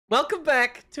Welcome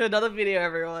back to another video,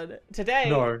 everyone. Today,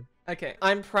 No. Okay,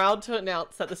 I'm proud to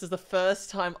announce that this is the first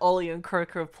time Ollie and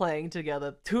Croker are playing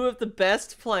together. Two of the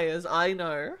best players I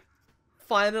know,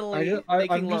 finally I'm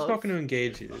making just love. not going to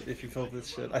engage you if you feel this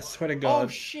shit. I swear to Oh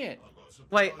God. shit!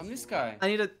 Wait, I'm this guy. I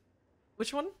need a...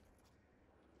 Which one?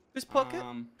 Whose pocket?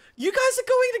 You guys are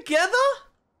going together?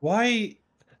 Why?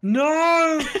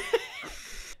 No!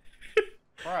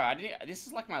 Bro, I didn't. This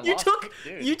is like my last pick,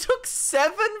 dude. You took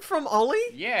 7 from Ollie?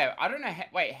 Yeah, I don't know.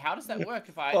 Wait, how does that work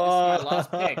if I? This is my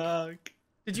last pick.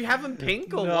 Did you have him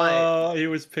pink or white? No, he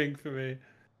was pink for me.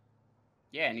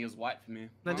 Yeah, and he was white for me.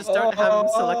 I just don't have him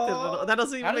selected at all. That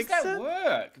doesn't even How does make that sense.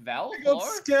 work, Val? I got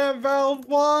scared, Val.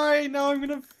 Why? Now I'm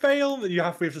gonna fail. We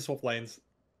have to swap lanes.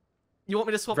 You want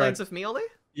me to swap Right. lanes with me, Ollie?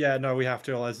 Yeah, no, we have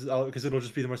to, because it'll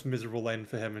just be the most miserable lane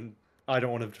for him, and I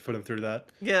don't want to put him through that.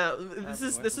 Yeah, this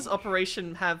is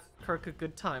Operation Have Croker a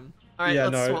Good Time. All right, Yeah,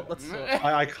 let's no. swap. Let's swap.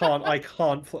 I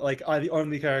can't the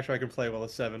only character I can play well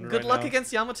is 7 Good right luck now.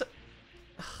 against Yamato.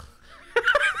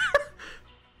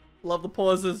 Love the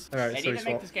pauses. Alright, They so need to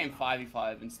swap. make this game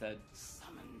 5v5 instead.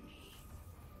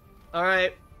 All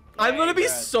right, I'm gonna be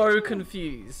Brad. so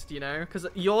confused, you know, because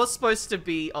you're supposed to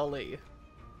be Ollie.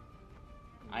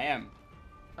 I am.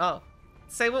 Oh,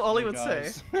 say what Ollie would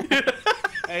guys. say.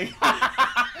 Hey.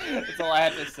 That's all I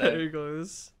had to There he say.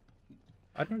 goes.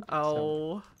 I don't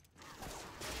Oh.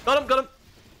 Got him, got him.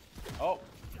 Oh.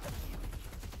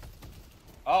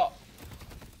 Oh.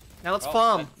 Now let's Oh,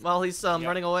 farm that's- while he's yep.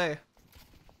 running away.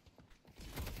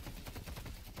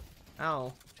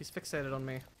 Ow, she's fixated on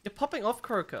me. You're popping off,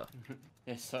 Croker.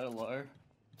 They're so low.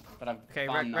 But I've Okay,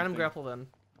 farmed random nothing grapple then.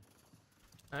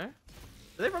 No? Did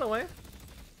they run away?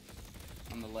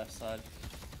 on the left side.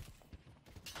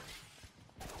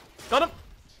 Got him!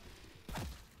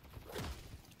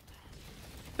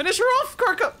 Finish her off,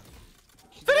 Croker!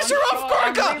 Finish her off,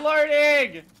 I'm Croker!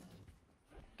 reloading!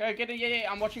 Go get it, yeah,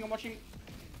 I'm watching.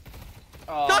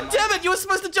 Oh, God damn it, you were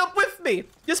supposed to jump with me!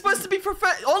 You're supposed to be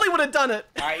Ollie would have done it!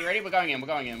 Alright, you ready? We're going in.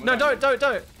 No, don't.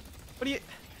 What do you...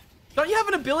 Don't you have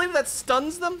an ability that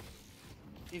stuns them?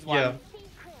 He's one. Yeah.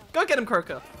 Go get him,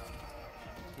 Croker.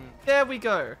 There we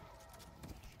go.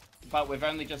 But we've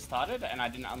only just started, and I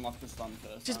didn't unlock the stun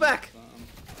first. She's back.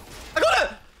 I got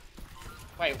her!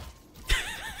 Wait.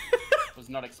 Was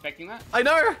not expecting that. I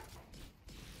know!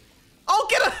 Oh,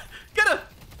 get her! Get her!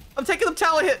 I'm taking the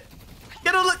tower hit!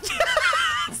 Get her!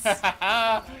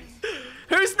 Yes!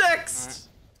 Who's next?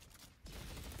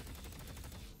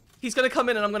 He's gonna come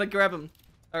in and I'm gonna grab him.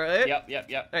 Alright? Yep.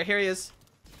 Alright, here he is.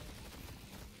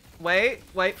 Wait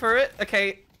for it.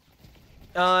 Okay.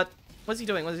 What's he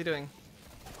doing?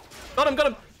 Got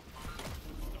him!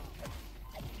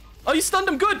 Oh, you stunned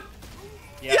him, good!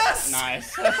 Yep, Yes!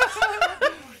 Nice.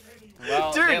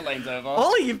 Well, Dude, their lane's over.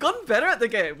 Ollie, you've gotten better at the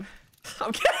game.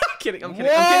 I'm kidding. I'm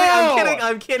Whoa!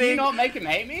 kidding. Can you not make him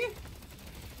hate me?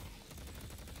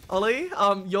 Ollie,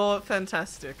 you're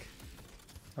fantastic.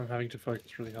 I'm having to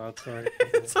focus really hard, sorry.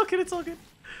 It's all good. It's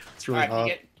really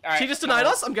Alright, hard. She just denied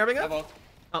us. I'm grabbing her. Level.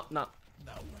 Oh, no.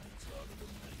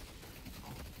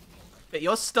 But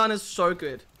your stun is so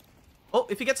good. Oh,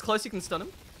 if he gets close, you can stun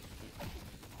him.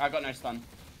 I got no stun.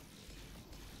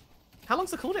 How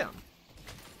long's the cooldown?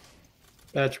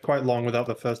 It's quite long without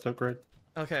the first upgrade.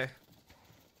 Okay.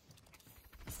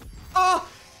 Oh!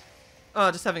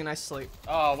 Oh, just having a nice sleep.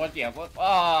 Oh, what? Yeah,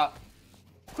 what?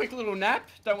 Quick little nap.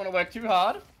 Don't want to work too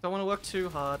hard. Don't want to work too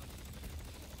hard.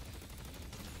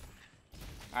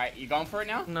 Alright, you going for it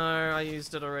now? No, I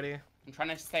used it already. I'm trying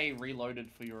to stay reloaded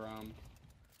for your,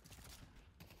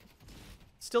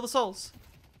 Steal the souls.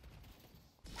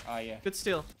 Oh, yeah. Good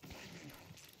steal.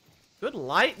 Good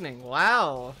lightning.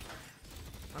 Wow.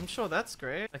 I'm sure that's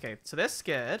great. Okay, so they're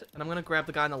scared, and I'm gonna grab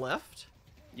the guy on the left.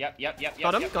 Yep.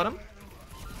 Got him.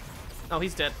 Oh,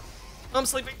 he's dead. I'm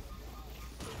sleeping.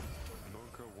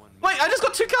 Wait, I just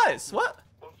got 2 guys. What?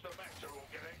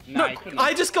 No, No,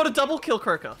 I just got a double kill,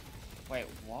 Croker. Wait,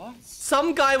 what?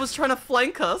 Some guy was trying to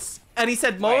flank us, and he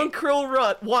said Mo and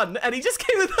Krill won, and he just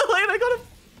came in the lane. I got him.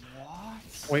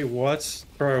 What? Wait, what?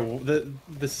 Bro,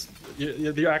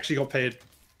 you actually got paid.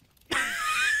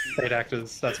 Paid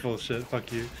actors. That's bullshit.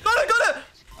 Fuck you. Got her!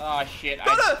 Oh, shit.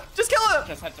 Got her! Just kill her!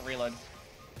 Just had to reload.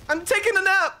 I'm taking a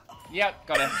nap. Yep,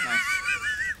 got it. Nice.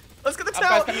 Let's get the Up, tower.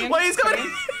 guys, coming in, Wait, he's coming coming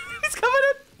in. in. He's coming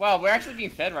in. Wow, we're actually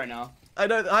being fed right now. I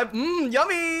know.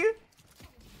 Yummy.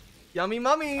 Yummy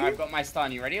mummy. I've got my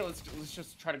stun. You ready? Let's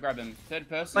just try to grab him. Third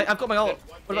person. Wait, I've got my ult.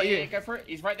 What about Yeah, you? Go for it.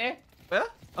 He's right there. Where?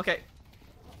 Okay.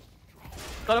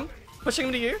 Got him. Pushing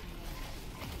him to you.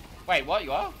 Wait, what?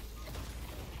 You are?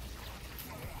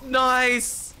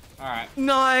 Nice. Alright.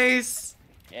 Nice.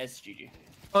 Yes, GG.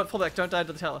 Oh, fall back. Don't die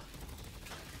to the tower.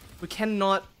 We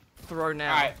cannot throw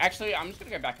now. Alright, actually, I'm just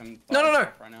gonna go back and No.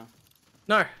 right now.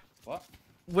 No. What?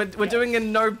 We're doing a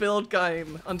no build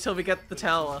game until we get the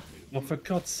tower. Oh, for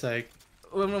God's sake.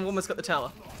 We've almost got the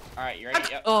tower. Alright, you ready?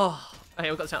 Yep. Oh, okay,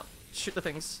 we've got the tower. Shoot the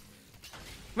things.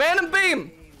 Random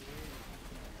beam!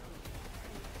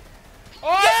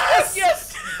 Oh, Yes!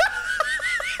 Yes!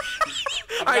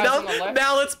 Alright,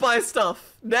 now let's buy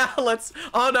stuff. Now let's...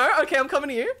 Oh no, okay, I'm coming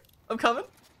to you. I'm coming.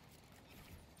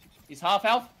 He's half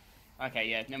health? Okay,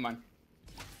 yeah, never mind.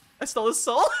 I stole his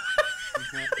soul.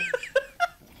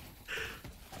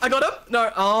 I got him?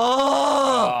 No.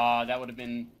 Oh! Oh, that would have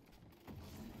been...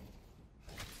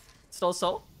 Stole his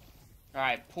soul?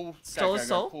 Alright, pull. Stole Go, his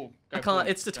soul? pull. I Go, can't.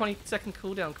 pull. It's the Go. 20-second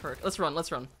cooldown, correct. Let's run.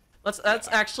 Let's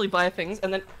actually buy things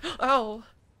and then... Oh!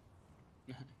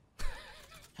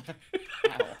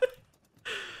 Ow.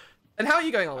 And how are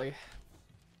you going, Ollie?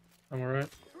 I'm alright.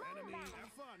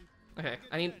 Okay,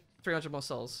 I need 300 more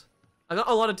souls. I got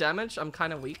a lot of damage. I'm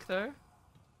kind of weak, though.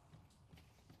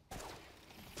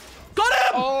 Got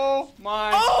him! Oh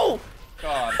my Oh!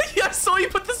 god. Yeah, I saw you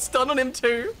put the stun on him,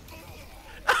 too.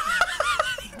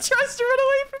 He tries to run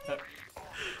away from you.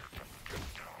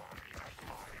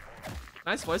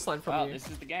 Nice voice line from Well, you. this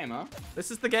is the game, huh?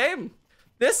 This is the game.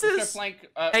 This Let's go is flank,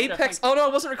 Apex. Oh no,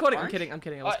 I wasn't recording. Orange? I'm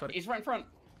kidding. I was recording. He's right in front.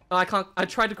 Oh, I can't. I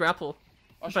tried to grapple.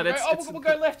 Oh, should But we go? it's- We'll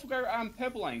go left. We'll go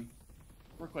purple lane.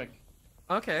 Real quick.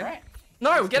 Okay. Alright.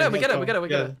 No, we get it. We get Yeah,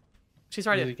 it. yeah. She's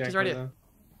right Easy here. She's gank right right here. there.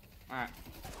 Alright.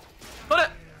 Got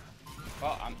it.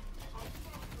 Well, I'm...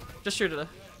 Just shoot at her.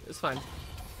 It's fine.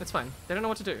 It's fine. They don't know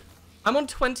what to do. I'm on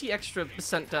 20 extra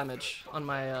 % damage on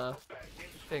my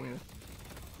thing.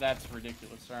 That's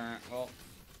ridiculous. Alright, well...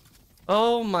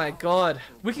 Oh my god.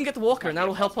 We can get the walker and Might be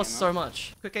that'll a help fast us game, so huh?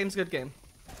 much. Quick game's a good game.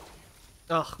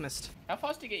 Ugh, missed. How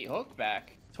fast do you get your hook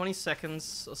back? 20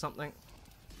 seconds or something.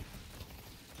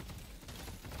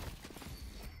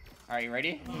 Alright, you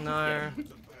ready? No.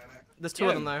 There's two Get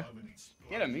of them him. though.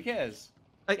 Get him, who cares?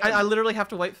 I literally have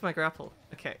to wait for my grapple.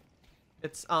 Okay.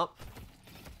 It's up.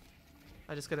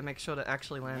 I just gotta make sure to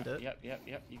actually land it. Yep,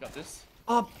 you got this.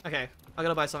 Oh, okay. I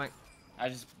gotta buy something. I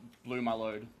just blew my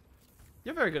load.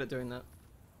 You're very good at doing that.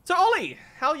 So Ollie,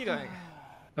 how are you going?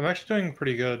 I'm actually doing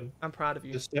pretty good. I'm proud of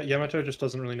you. Just, Yamato just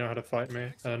doesn't really know how to fight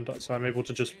me, and so I'm able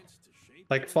to just...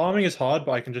 Like, farming is hard,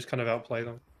 but I can just kind of outplay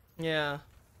them. Yeah.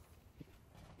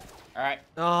 Alright.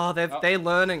 Oh, Oh. they're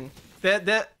learning.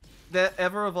 They're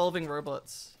ever evolving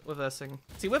robots we're versing.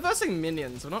 See, we're versing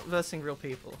minions. We're not versing real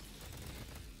people.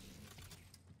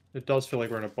 It does feel like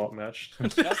we're in a bot match.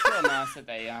 That's real nice that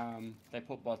they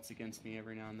put bots against me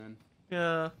every now and then.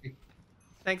 Yeah.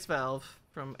 Thanks, Valve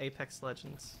from Apex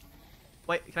Legends.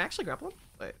 Wait, can I actually grapple him?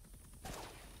 Wait.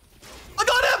 I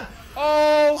got him!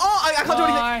 Oh! Oh, I can't do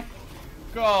anything. My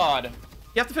god.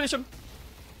 You have to finish him.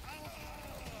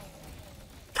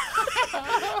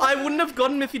 I wouldn't have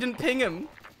got him if you didn't ping him.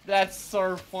 That's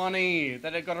so funny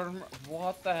that it got him.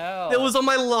 What the hell? It was on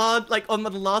my on the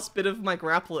last bit of my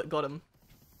grapple. It got him.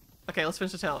 Okay, let's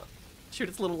finish the tower. Shoot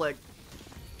its little leg.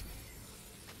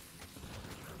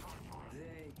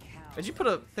 Did you put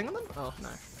a thing on them? Oh no.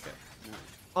 Okay.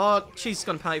 Oh, she's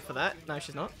gonna pay for that. No,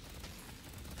 she's not.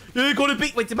 You're gonna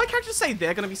be. Wait, did my character say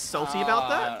they're gonna be salty about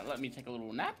that? Let me take a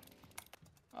little nap.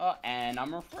 Oh, and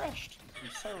I'm refreshed. I'm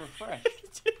so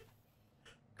refreshed.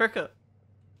 Cricket,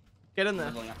 get in there.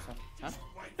 Leveling up stuff. Huh?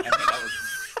 Okay, that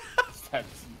was...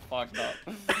 That's fucked up.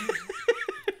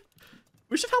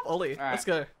 We should help Ollie. Alright. Let's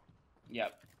go.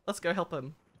 Yep. Let's go help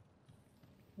him.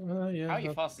 Yeah. How are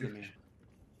you faster than me?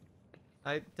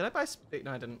 Did I buy speed?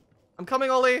 No, I didn't. I'm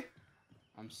coming, Ollie.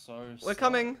 I'm so We're slow.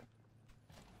 coming.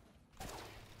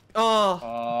 Oh,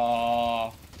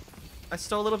 Oh. I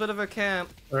stole a little bit of her camp.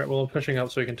 Alright, well, I'm pushing up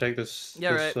so we can take this,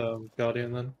 Yeah, this right.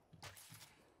 Guardian then.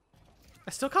 I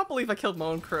still can't believe I killed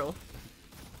Mo and Krill.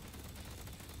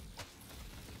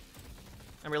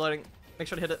 I'm reloading. Make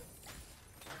sure to hit it.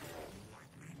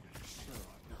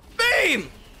 Beam!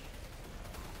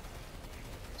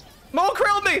 Mo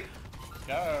Krill me!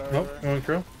 Go. Oh, going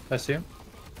through. I see him.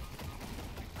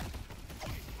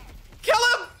 Kill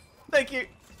him! Thank you.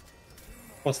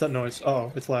 What's that noise?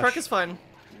 Oh, it's Lash. Perk is fine.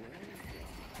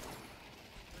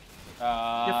 You're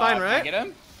fine, right? Get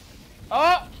him?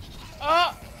 Oh!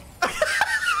 Oh!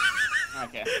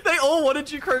 Okay. They all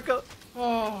wanted you, Croker.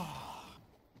 Oh.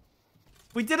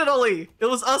 We did it, Ollie. It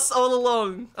was us all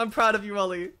along. I'm proud of you,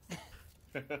 Ollie.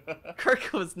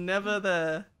 Croker was never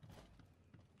there.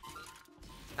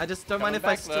 I just don't mind Coming if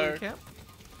I back, still though. camp.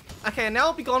 Okay, now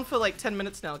I'll be gone for like 10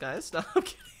 minutes now, guys. No, I'm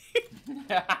kidding. What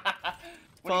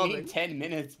do you mean Farming. 10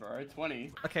 minutes, bro?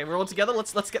 20. Okay, we're all together.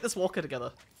 Let's get this walker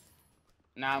together.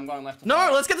 Nah, I'm going left.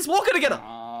 No, let's get this walker together.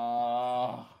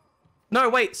 Oh. No,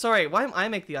 wait, sorry. Why am I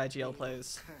make the IGL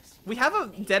plays? We have a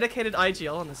dedicated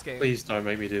IGL on this game. Please don't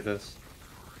make me do this.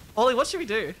 Ollie, what should we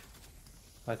do?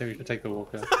 I think we should take the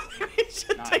walker. We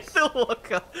should take the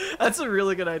walker. That's a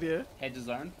really good idea. Head to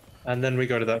zone. And then we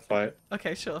go to that fight.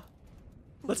 Okay, sure.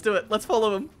 Let's do it. Let's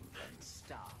follow him.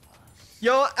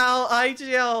 Yo, our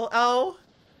IGL, our...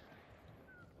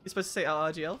 You're supposed to say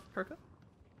our IGL, Kirka?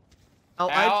 Our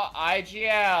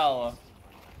IGL.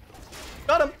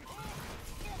 Got him.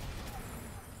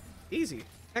 Easy.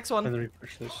 Next And one. then we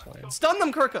push this line. Stun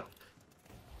them, Kirka.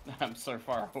 I'm so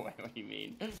far away. What do you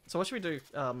mean? So what should we do,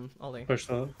 Ollie? Push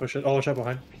it. Oh, watch out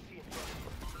behind.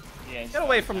 Yeah. Get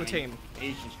away from the team.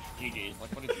 He's just GG's.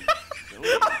 Like, what is he doing?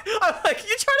 I'm like,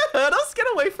 you trying to hurt us? Get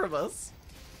away from us.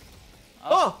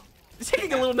 Oh, he's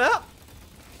taking a little nap.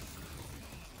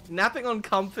 Napping on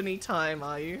company time,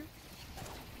 are you?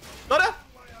 Got her.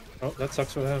 Oh, that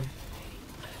sucks for them.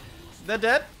 They're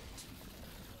dead.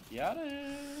 Got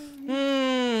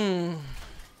Hmm.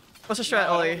 What's the strat,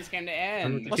 Ollie? This game to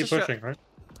end. What's Keep the pushing, right?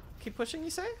 Keep pushing, you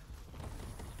say?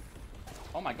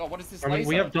 Oh my god, what is this I mean, laser?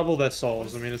 we have double their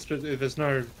souls. I mean, it's just, there's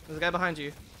no... There's a guy behind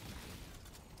you.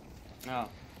 Oh.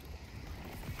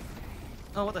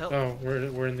 Oh, what the hell? Oh,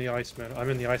 we're in the Iceman. I'm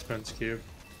in the Iceman's cube.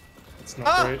 It's not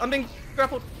Ah, great. I'm being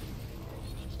grappled.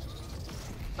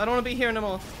 I don't want to be here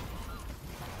anymore.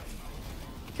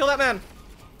 Kill that man.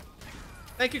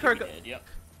 Thank you, Kirk. Yep.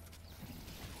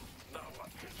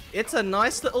 It's a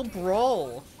nice little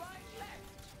brawl.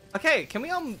 Okay, can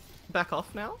we back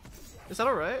off now? Is that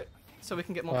alright? So we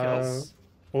can get more kills.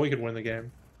 Or we could win the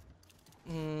game.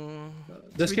 Mm,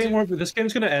 This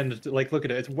game's gonna end. Like, look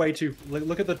at it. It's way too.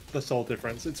 Look at the soul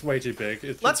difference. It's way too big.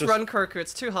 let's run, Kirker.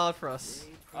 It's too hard for us.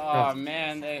 Oh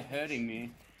man, they're hurting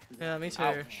me. Yeah, me too.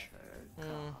 Ouch.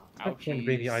 I can't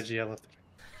be the IGL of the...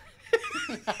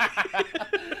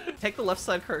 Take the left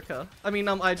side, Kirker. I mean,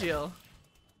 IGL.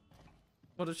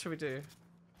 What should we do?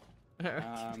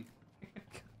 I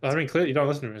mean, clearly you don't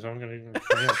listen to me, so I'm gonna.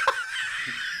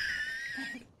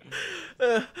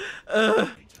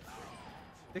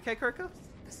 Okay, Kirka?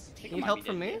 You Need help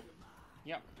from me?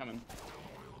 Yep, coming.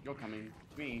 You're coming.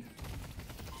 Me.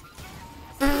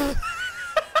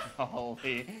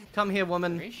 Holy. Come here, Where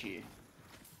woman. is she?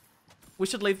 We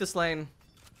should leave this lane.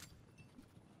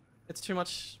 It's too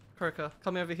much, Kirka.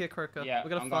 Come over here, Kirka. Yeah, We're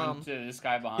gonna I'm farm. going to this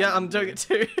guy behind. Yeah, I'm doing it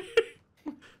too.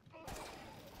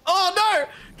 Oh no!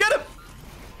 Get him!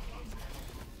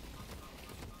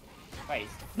 Wait.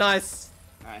 Nice.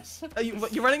 Nice. Are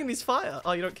you're running in his fire.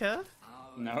 Oh, you don't care?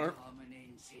 No.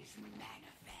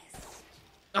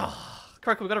 Oh,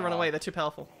 Kirka, we gotta run away. They're too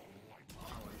powerful.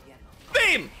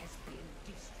 Beam!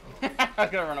 I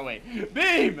gotta run away.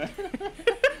 Beam!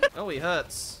 Oh, he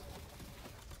hurts.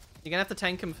 You're gonna have to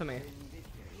tank him for me.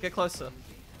 Get closer.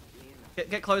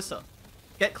 Get closer.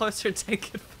 Get closer and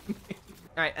tank it for me.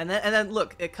 Alright, and then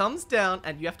look, it comes down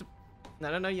and you have to...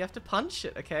 No, you have to punch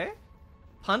it, okay?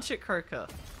 Punch it, Kirka.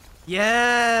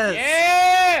 Yes!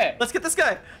 Yeah! Let's get this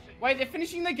guy! Wait, they're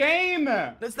finishing the game!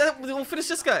 We'll finish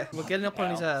this guy. We're getting up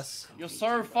on his ass. You're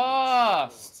so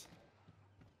fast!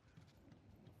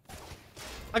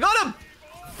 I got him!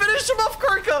 Finish him off,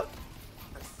 Kirka!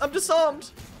 I'm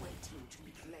disarmed.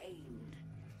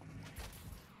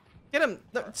 Get him!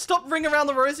 No, stop ring around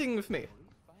the rosing with me.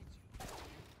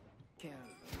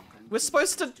 We're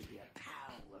supposed to...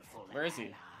 Where is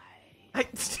he? Hey.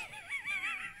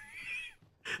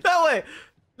 That way!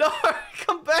 No!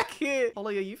 Come back here!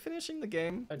 Ollie, are you finishing the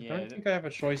game? I Yeah, don't think I have a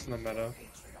choice in the meta.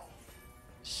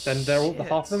 Then Shit.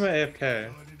 half of them are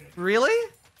AFK. Really?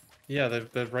 Yeah,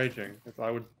 they're raging.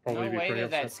 I would probably No be way pretty they're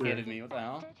that upset scared too. of me. What the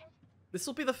hell? This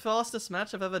will be the fastest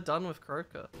match I've ever done with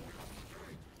Croker.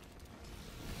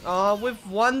 Oh, we've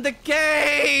won the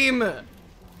game!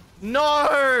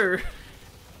 No!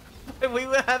 We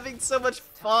were having so much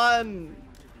fun!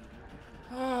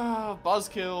 Buzz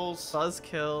kills. Buzz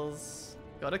kills.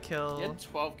 Got a kill. You had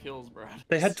 12 kills, Brad.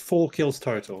 They had 4 kills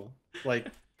total. Like,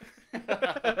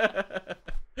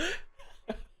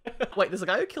 Wait, there's a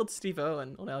guy who killed Steve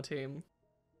Owen on our team.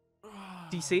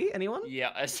 DC? Anyone?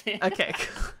 Yeah, I see. Okay.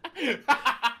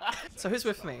 So who's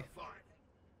with me?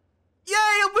 Yay,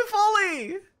 I'm with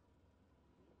Ollie!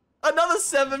 Another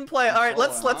 7 player. Alright,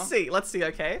 let's see. Let's see,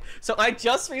 okay? So I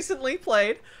just recently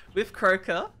played with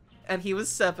Croker, and he was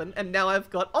 7, and now I've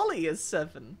got Ollie as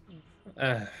 7.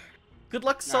 Good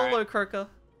luck solo, Alright. Croker.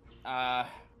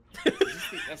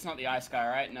 That's not the ice guy,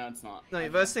 right? No, it's not. No, you're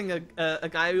versing a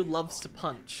guy who loves to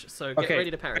punch, so get ready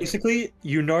to parry. Basically,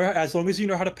 you know, as long as you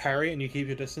know how to parry and you keep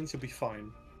your distance, you'll be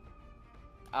fine.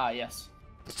 Yes.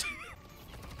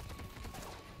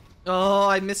 Oh,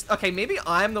 I missed. Okay, maybe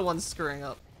I'm the one screwing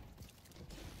up.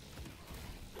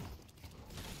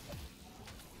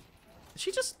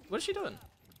 She just... What is she doing?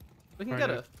 We can Right get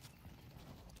now. her.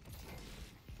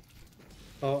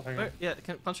 Oh, hang on. Oh, yeah,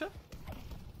 can punch her?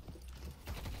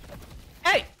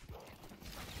 Hey!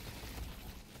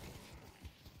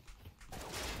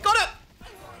 Got it!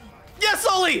 Yes,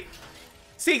 Ollie!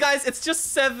 See, guys, it's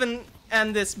just 7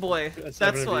 and this boy.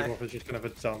 That's why. It's just gonna have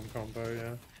a dumb combo,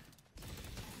 yeah.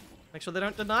 Make sure they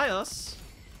don't deny us.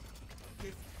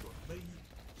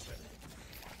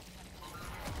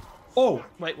 Oh!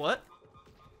 Wait, what?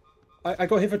 I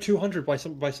got hit for 200 by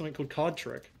something called Card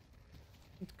Trick.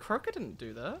 Croker didn't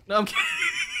do that. No, I'm kidding.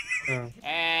 Oh.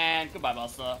 And goodbye,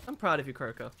 Buster. I'm proud of you,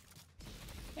 Croker.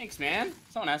 Thanks, man.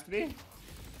 Someone has to be.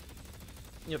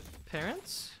 Your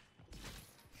parents?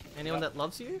 Anyone that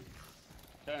loves you?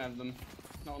 Don't have them.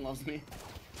 No one loves me.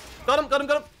 Got him, got him,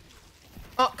 got him!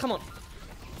 Oh, come on.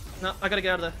 No, I gotta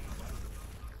get out of there.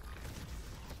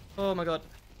 Oh my god.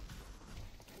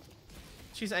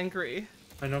 She's angry.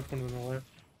 I knocked one of them away.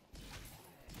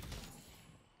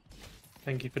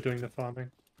 Thank you for doing the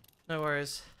farming. No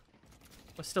worries.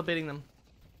 We're still beating them.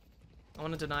 I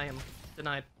want to deny him.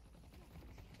 Denied.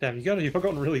 Damn, you've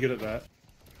gotten really good at that.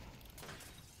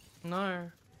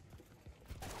 No.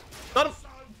 Got him!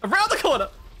 Around the corner!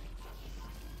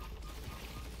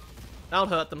 That'll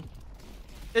hurt them.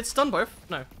 It's stunned both.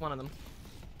 No, one of them.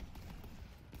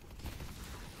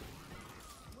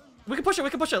 We can push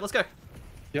it, let's go.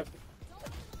 Yep.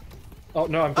 Oh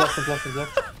no, I'm blocked, I'm blocked, I'm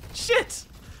blocked. Shit!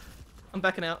 I'm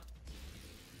backing out.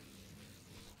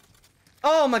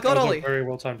 Oh my god, That was Ollie! a very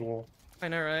well timed wall. I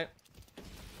know, right?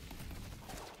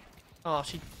 Oh,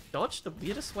 she dodged the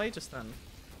weirdest way just then.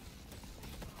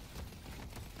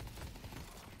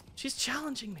 She's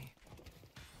challenging me.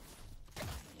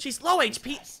 She's low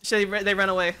HP. They ran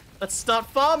away. Let's start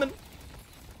farming.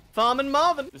 Farming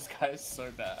Marvin. This guy is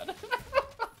so bad.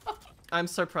 I'm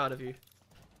so proud of you.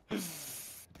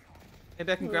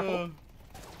 Maybe I can grapple.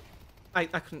 I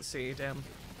couldn't see, damn.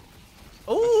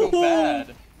 Oh, I feel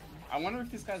bad. I wonder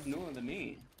if this guy's newer than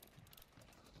me.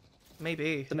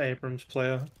 Maybe. It's an Abrams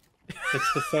player.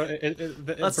 It's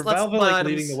the Let's Valve are buy like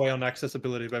leading items. the way on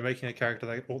accessibility by making a character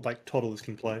that like toddlers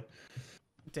can play.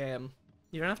 Damn.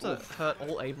 You don't have to hurt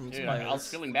all Abrams Dude, players. I was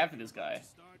feeling bad for this guy.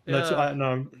 Yeah.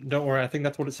 No, don't worry. I think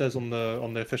that's what it says on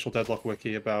the official Deadlock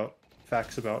wiki about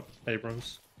facts about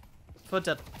Abrams. For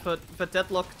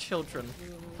Deadlock children.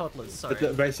 Toddlers, sorry.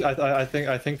 But basically,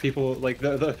 I think people like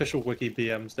the official wiki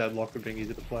BMs Deadlock for being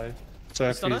easy to play. So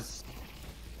if Stunner? he's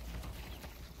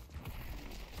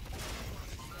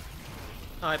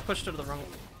Oh, I pushed her to the wrong...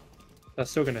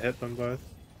 that's still gonna hit them both.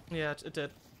 Yeah, it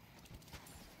did.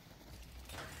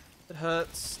 It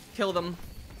hurts. Kill them.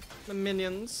 The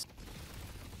minions.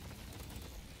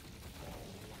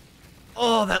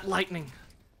 Oh, that lightning.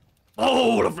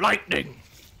 Bolt of lightning!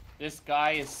 This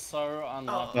guy is so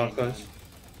unlucky. Oh, man. close.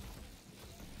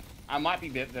 I might be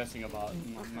versing a bot.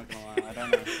 I'm not gonna lie. I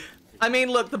don't know. I mean,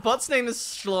 look, the bot's name is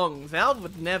Schlong. Valve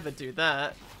would never do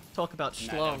that. Talk about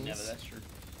No, schlongs. never. That's true.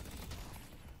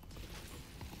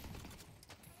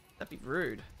 That'd be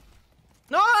rude.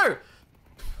 No!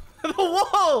 The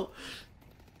wall!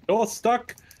 Oh,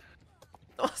 stuck.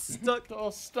 Oh, stuck.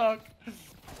 Oh, stuck.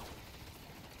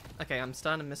 Okay, I'm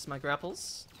starting to miss my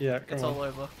grapples. Yeah, come It's on. all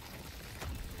over.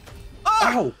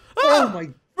 Ow! Ah! Oh my!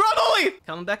 Run, Ollie!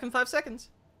 Coming back in 5 seconds.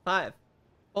 5,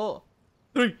 4,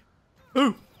 3,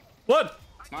 2, 1.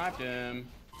 Sniped him.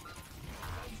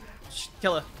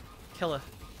 Kill her. Kill her.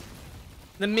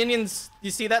 The minions,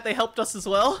 you see that? They helped us as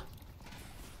well.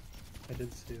 I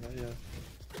did see that, yeah.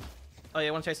 Oh,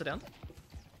 yeah, want to chase her down?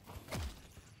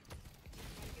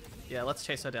 Yeah, let's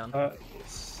chase her down.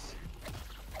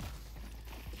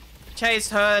 Chase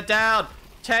her down!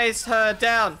 Chase her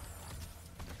down!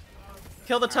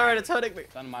 Kill the turret, it's hurting me.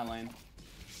 Done in my lane.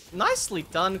 Nicely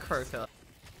done, Croker.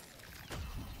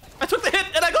 I took the hit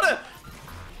and I got her!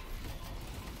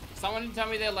 Someone didn't tell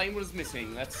me their lane was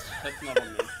missing. That's not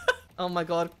on me. Oh my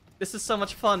god, this is so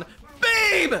much fun.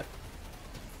 Beam!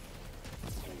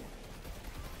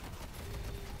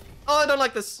 Oh, I don't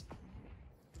like this.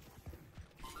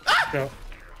 Ah! Go.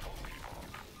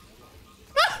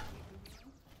 Ah!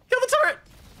 Kill the turret!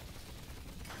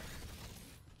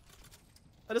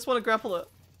 I just want to grapple it.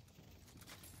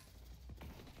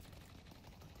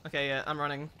 Okay, yeah, I'm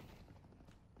running.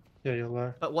 Yeah, you're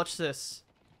low. But watch this.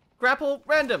 Grapple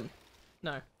random.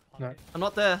 No, No. I'm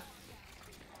not there.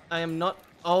 I am not.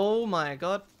 Oh my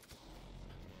god.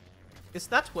 Is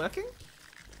that working?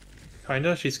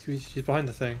 Kinda. She's behind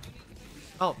the thing.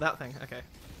 Oh, that thing. Okay.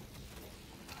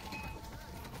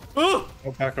 Ooh!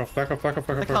 Oh, back off! Back off! Back off!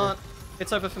 Back I off! Back off. can't.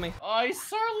 It's over for me. Oh, he's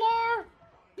so low.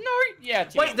 No. Yeah.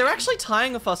 Wait, they're actually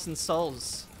tying of us in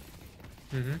souls.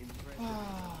 Mm-hmm.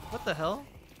 What the hell?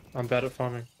 I'm bad at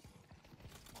farming.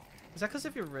 Is that because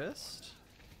of your wrist?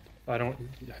 I don't.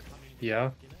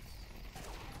 Yeah.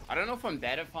 I don't know if I'm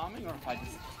bad at farming or if I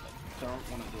just like,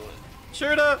 don't want to do it.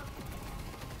 Shooter!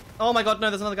 Oh my god, no,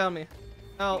 there's another guy on me.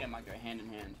 I Oh, think it might go hand in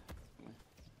hand.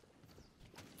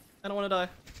 I don't want to die.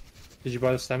 Did you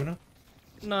buy the stamina?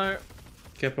 No.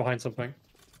 Get behind something.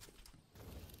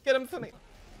 Get him for me.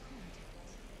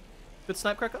 Good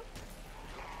snipe cracker.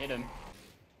 Hit him.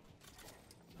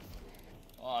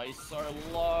 Oh, he's so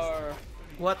low.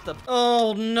 What the?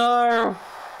 Oh no!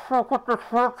 How could this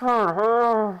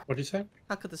happen? What'd you say?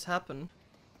 How could this happen?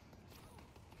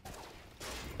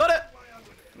 Got it!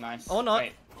 Nice. Or not.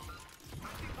 Wait.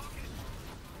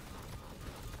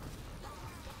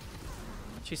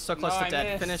 She's so close No, to I dead.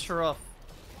 missed. Finish her off.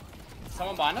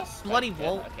 Someone behind us? Bloody Yeah,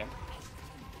 wall. Okay.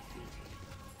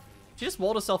 She just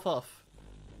walled herself off.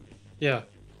 Yeah.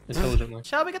 Intelligently.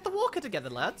 Shall we get the walker together,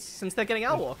 lads? Since they're getting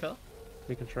our walker.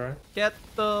 We can try. Get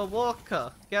the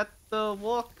walker. Get the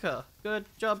walker. Good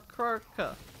job,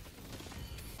 Croaker.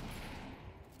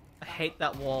 I hate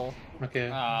that wall. Okay.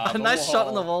 A nice shot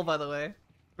on the wall, by the way.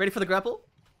 Ready for the grapple?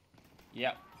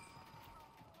 Yep.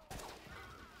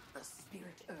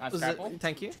 Nice Was grapple. it?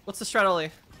 Thank you. What's the strat, Ollie?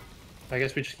 I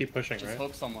guess we just keep pushing, Just right?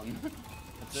 hook someone.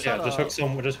 That's it. Yeah, Shut just up. hook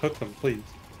someone. Just hook them, please.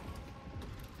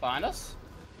 Behind us?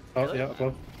 Oh Really? yeah,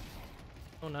 above.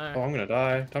 Oh no. Oh, I'm gonna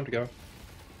die. Time to go.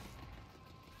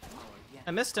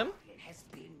 I missed him.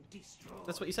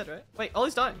 That's what you said, right? Wait,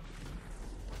 Ollie's dying.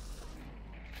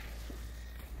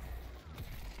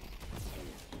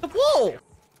 The wall!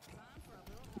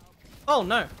 Oh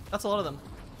no, that's a lot of them.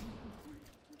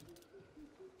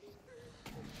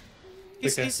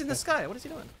 Okay. He's in the sky. What is he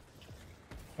doing?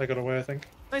 I got away, I think.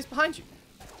 No, he's behind you.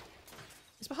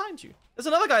 He's behind you. There's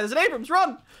another guy. There's an Abrams.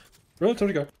 Run! Really? Time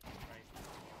to go.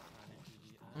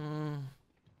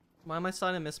 Why am I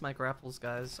starting to miss my grapples,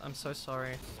 guys? I'm so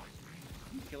sorry.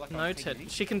 I feel like I'm Noted. thinking-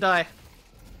 She can die.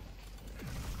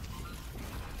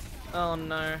 Oh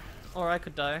no. Or I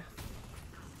could die.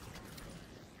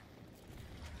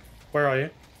 Where are you?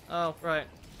 Oh, right.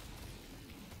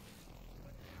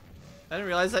 I didn't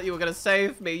realize that you were gonna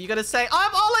save me. You're gonna say,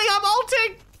 I'm Ollie, I'm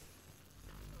ulting!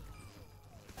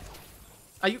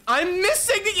 I'm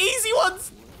missing the easy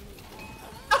ones!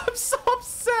 I'm so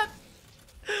upset!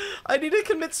 I need to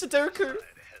commit Sudoku.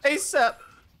 ASAP.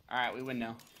 Alright, we win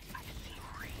now.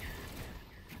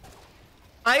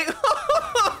 I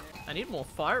need more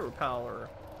firepower.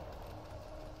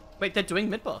 Wait, they're doing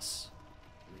mid-boss.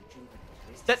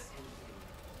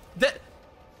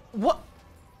 What?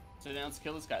 So now let's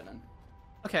kill this guy then.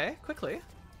 Okay, quickly.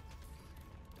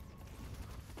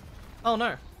 Oh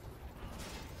no.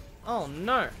 Oh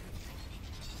no.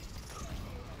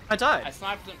 I died. I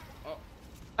sniped him. Oh.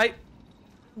 I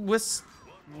was...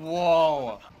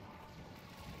 Whoa.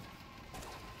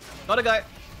 Got a guy.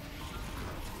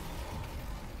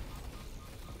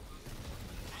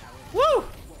 Woo!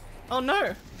 Oh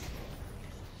no.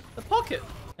 The pocket.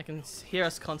 I can hear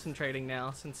us concentrating now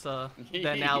since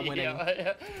they're now winning.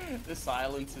 Yeah. The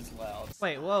silence is loud.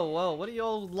 Wait, whoa. What are you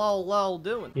all lol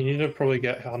doing? You need to probably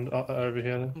get over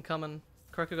here. I'm coming.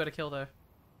 Croco got a kill though.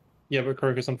 Yeah, but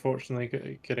Krog is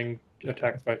unfortunately getting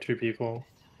attacked by 2 people,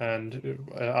 and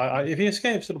if he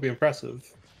escapes, it'll be impressive.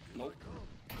 Nope.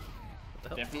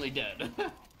 hell? Definitely dead.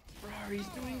 Bro, he's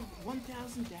doing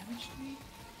 1,000 damage to me?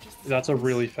 That's a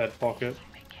really fed pocket.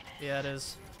 Yeah, it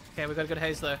is. Okay, we got a good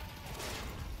haze though.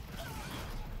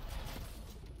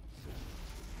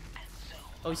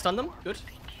 Oh, he stunned them? Good.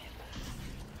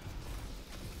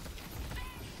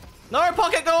 No,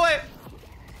 pocket, go away!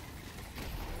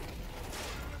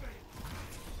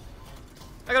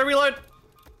 I gotta reload.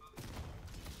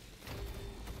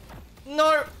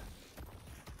 No!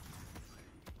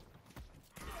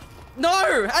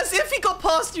 No! As if he got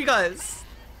past you guys!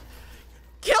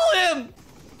 Kill him!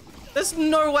 There's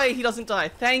no way he doesn't die.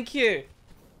 Thank you.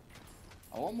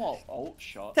 I want more ult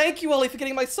shot. Thank you, Ollie, for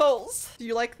getting my souls. Do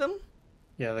you like them?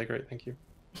 Yeah, they're great, thank you.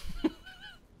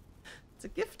 It's a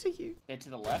gift to you. They're to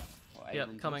the left. Or Yep,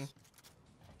 Abrams coming. is.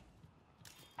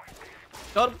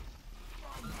 Got him.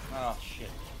 Oh shit.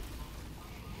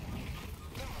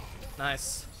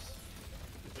 Nice.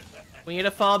 We need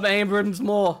to farm Abrams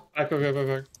more. Back.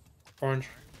 Orange.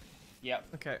 Yep.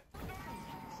 Okay.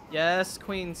 Yes,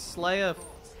 Queen Slayer.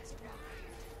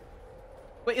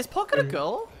 Wait, is Pocket a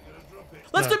girl?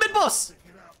 Let's No. do mid-boss!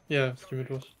 Yeah, it's mid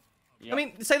boss. Yep. I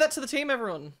mean, say that to the team,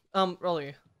 everyone.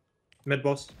 Rolly. Mid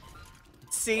boss.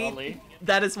 See, Ollie.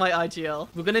 that is my IGL.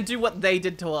 We're gonna do what they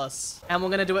did to us, and we're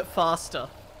gonna do it faster.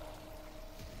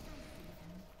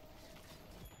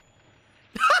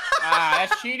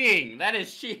 That's cheating. That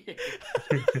is cheating.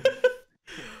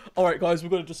 All right, guys, we're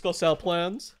gonna discuss our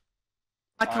plans.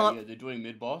 I can't. Yeah, they're doing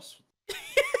mid boss.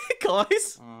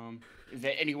 Guys. Is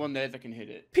there anyone there that can hit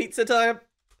it? Pizza time.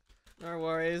 No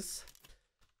worries.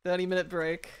 30-minute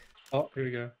break. Oh, here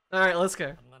we go. All right, let's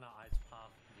go.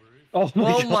 Oh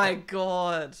Oh my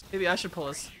god. Maybe I should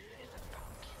pause.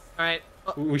 All right.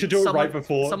 We should do it right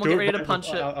before. Someone get ready to punch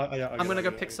it. Yeah, I'm gonna go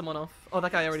pick someone off. Oh,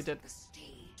 that guy already did.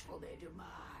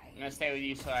 I'm gonna stay with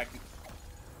you so I can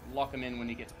lock him in when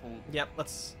he gets pulled. Yep,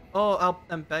 let's... Oh,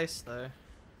 I'm base though.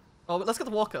 Oh, let's get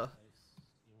the walker.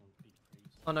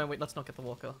 Oh no, wait, let's not get the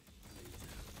walker.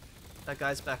 That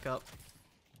guy's back up.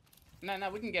 No,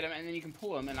 we can get him and then you can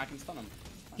pull him and I can stun him.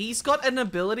 He's got an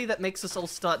ability that makes us all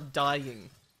start dying.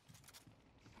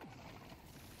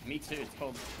 Me too, it's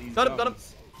called these Got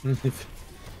him.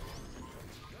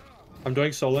 I'm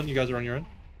doing Solon, you guys are on your own.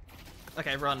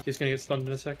 Okay, run. He's gonna get stunned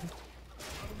in a second.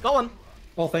 Go on.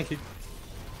 Oh, thank you.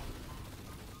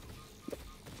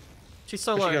 She's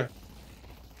so Where'd low. she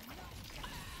go?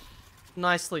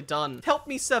 Nicely done. Help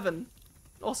me, 7.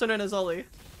 Also known as Ollie.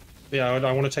 Yeah,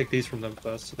 I want to take these from them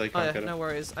first so they Oh can't yeah, get it. no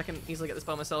worries. I can easily get this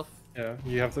by myself. Yeah,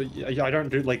 you have the... Yeah, I don't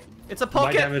do, like... It's a My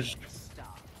pocket! damage...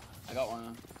 I got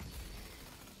one.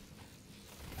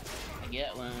 I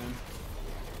get one.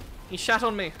 He shat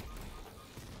on me.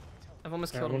 I've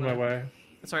almost Yeah, killed I'm him. on my though. way.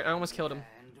 Sorry, I almost killed him.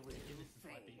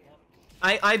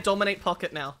 I dominate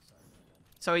pocket now.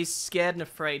 So he's scared and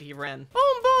afraid, he ran.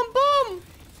 Boom, boom, boom!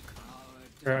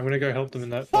 Alright, I'm gonna go help them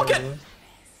in that. Pocket!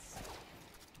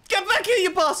 Get back here, you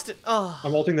bastard! Oh.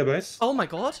 I'm ulting their base. Oh my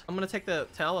god. I'm gonna take the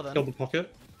tower then. Kill the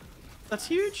pocket. That's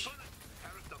huge.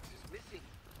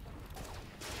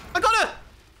 I got her!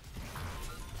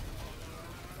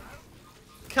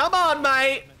 Come on,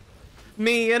 mate!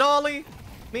 Me and Ollie.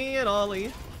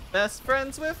 Best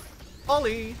friends with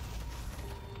Ollie.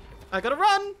 I gotta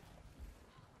run!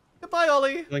 Goodbye,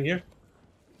 Ollie. Killing you.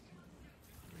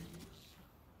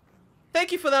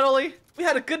 Thank you for that, Ollie. We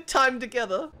had a good time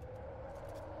together.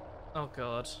 Oh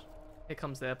god. Here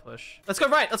comes their push. Let's go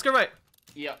right, let's go right.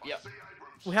 Yep.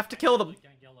 We have to kill them.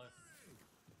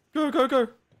 Go, go, go.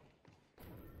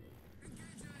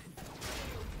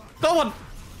 Go on!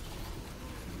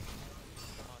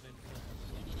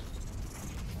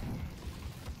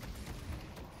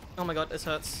 Oh my god, this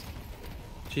hurts.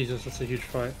 Jesus, that's a huge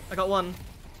fight. I got one.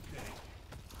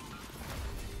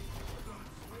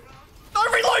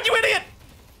 Don't reload, you idiot!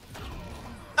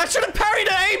 I should have parried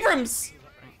at Abrams!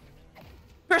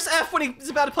 Press F when he's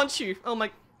about to punch you. Oh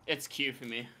my... It's Q for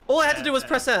me. All I had to do was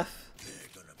press F.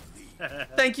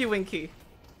 Thank you, Winky.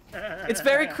 It's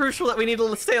very crucial that we need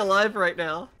to stay alive right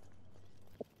now.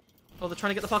 Oh, they're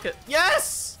trying to get the pocket.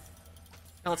 Yes!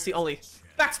 Now let's see Ollie.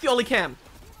 Back to the Ollie cam.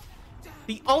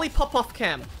 The Ollie pop-off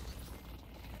cam.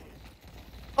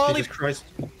 Ollie... Jesus Christ.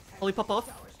 Ollie pop-off.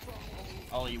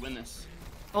 Ollie, you win this.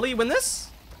 Ollie, you win this?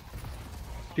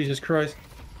 Jesus Christ.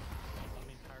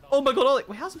 Oh my god, Ollie.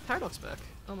 Wait, how's the Paradox back?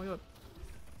 Oh my god.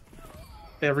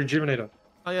 They have Rejuvenator.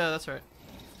 Oh yeah, that's right.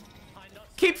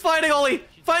 Keep fighting, Ollie!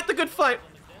 Fight the good fight!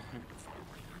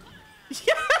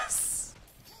 Yes!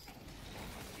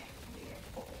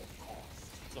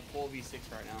 It's a 4v6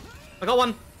 right now. I got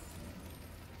one.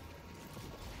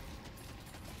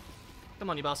 Come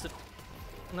on, you bastard.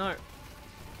 No.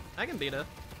 I can beat her.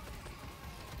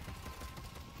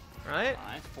 Right?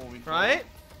 Nice, 4v4. Right?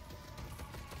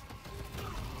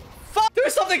 Fuck! Do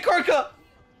something, Croker!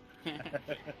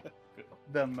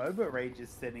 The MOBA rage is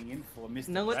setting in for Mr.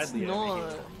 No, it's Bradley over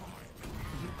not. here.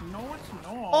 No, it's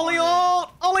not. Ollie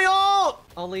ult! Ollie ult!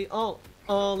 Ollie ult!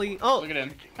 Ollie ult! Look at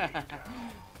him.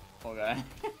 Poor guy.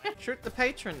 Shoot the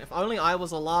patron. If only I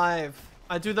was alive.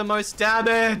 I do the most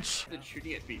damage. They're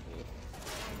shooting at people.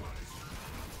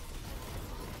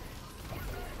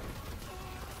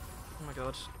 Oh my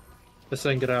god. They're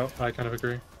saying get out. I kind of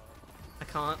agree. I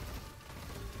can't.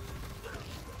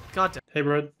 God damn. Hey,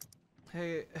 Brad.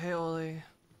 Hey, Ollie.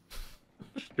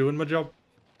 Just doing my job.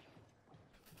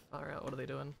 Far out. What are they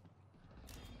doing?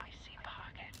 I see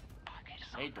pocket.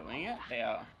 Are they doing it? They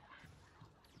are.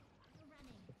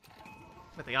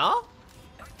 Wait, they are?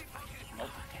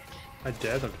 I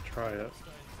dare them to try it.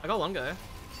 I got one guy.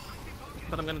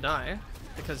 But I'm gonna die.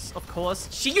 Because, of course,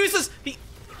 she uses the...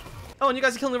 Oh, and you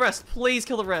guys are killing the rest. Please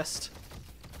kill the rest.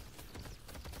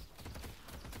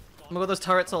 Oh my god, those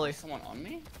turrets, Ollie. Is someone on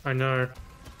me? I know.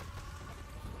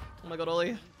 Oh my god,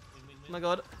 Ollie. Oh my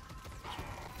god.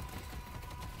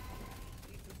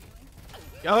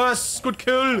 Yes! Good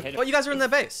kill! Oh, you guys are in their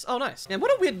base. Oh, nice. Man, what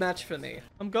a weird match for me.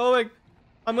 I'm going.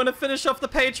 I'm gonna finish off the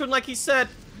patron like he said.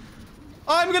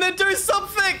 I'm gonna do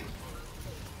something!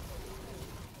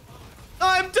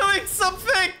 I'm doing doing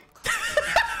something!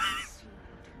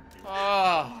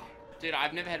 Oh, dude,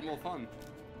 I've never had more fun.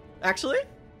 Actually?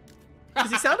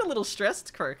 Because you sound a little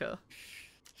stressed, Croker.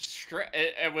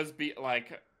 It was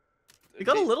like. You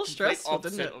got a little complete stressful,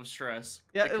 didn't it? opposite of stress.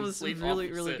 Yeah, The it was complete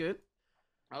really, really opposite. good.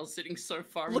 I was sitting so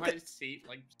far in Look my at- seat,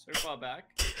 like so far back.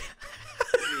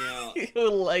 Yeah. You were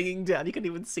laying down. You couldn't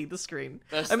even see the screen.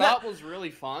 The start was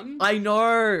really fun, I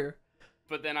know.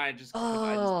 but then I just.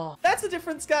 Oh. That's the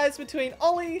difference, guys, between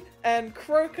Ollie and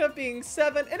Croker being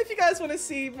 7. And if you guys want to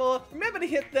see more, remember to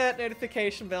hit that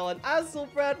notification bell. And as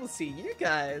Zylbrad, we'll see you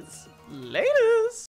guys later.